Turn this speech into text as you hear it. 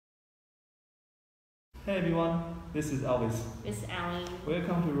Hey everyone, this is Elvis. This is Ali.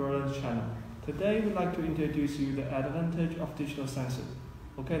 Welcome to Rolence channel. Today we'd like to introduce you the advantage of digital sensor.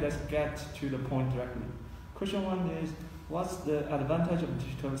 Okay, let's get to the point directly. Question 1 is, what's the advantage of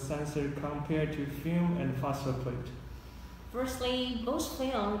digital sensor compared to film and phosphor plate? Firstly, both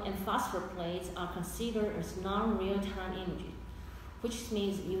film and phosphor plates are considered as non-real-time images, which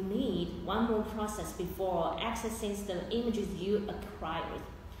means you need one more process before accessing the images you acquired.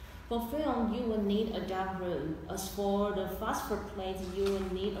 For film, you will need a dark room. As for the phosphor plates, you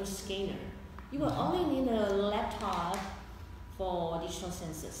will need a scanner. You will only need a laptop for digital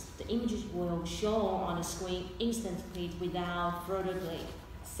sensors. The images will show on the screen instantly without further delay.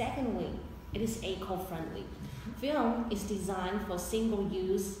 Secondly, it is eco-friendly. Film is designed for single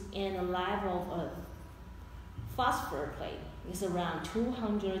use and the life of a phosphor plate is around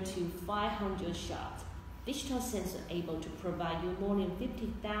 200 to 500 shots. Digital sensor able to provide you more than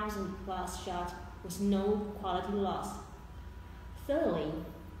 50,000 plus shots with no quality loss. Thirdly,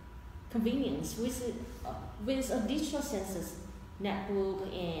 convenience. With a digital sensor,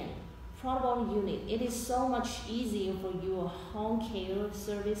 netbook, and portable unit, it is so much easier for your home care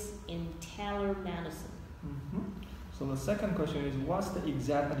service in telemedicine. So the second question is, what's the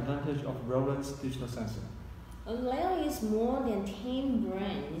exact advantage of Rolence digital sensor? There is more than 10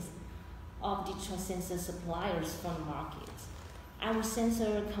 brands of digital sensor suppliers from the market. Our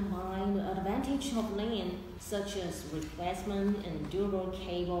sensor combine the advantage of land such as replacement and durable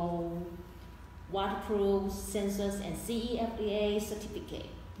cable, waterproof sensors, and CE/FDA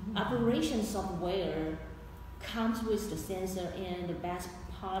certificate. Operation software comes with the sensor, and the best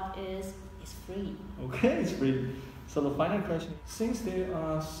part is it's free. Okay, it's free. So the final question, since there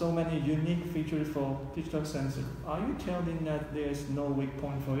are so many unique features for digital sensor, are you telling that there is no weak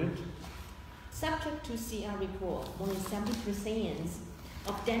point for it? Subject to CR report, more than 70%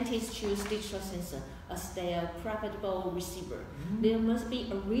 of dentists choose digital sensor as their profitable receiver. There must be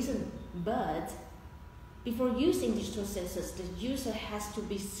a reason, but before using digital sensors, the user has to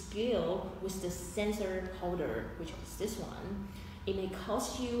be skilled with the sensor holder, which is this one. It may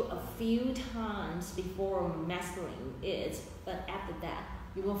cost you a few times before mastering it, but after that,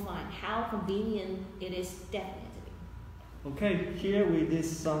 you will find how convenient it is definitely. Okay, here we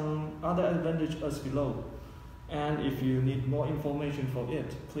list some other advantages as below. And if you need more information for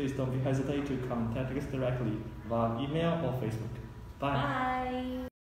it, please don't hesitate to contact us directly via email or Facebook. Bye. Bye.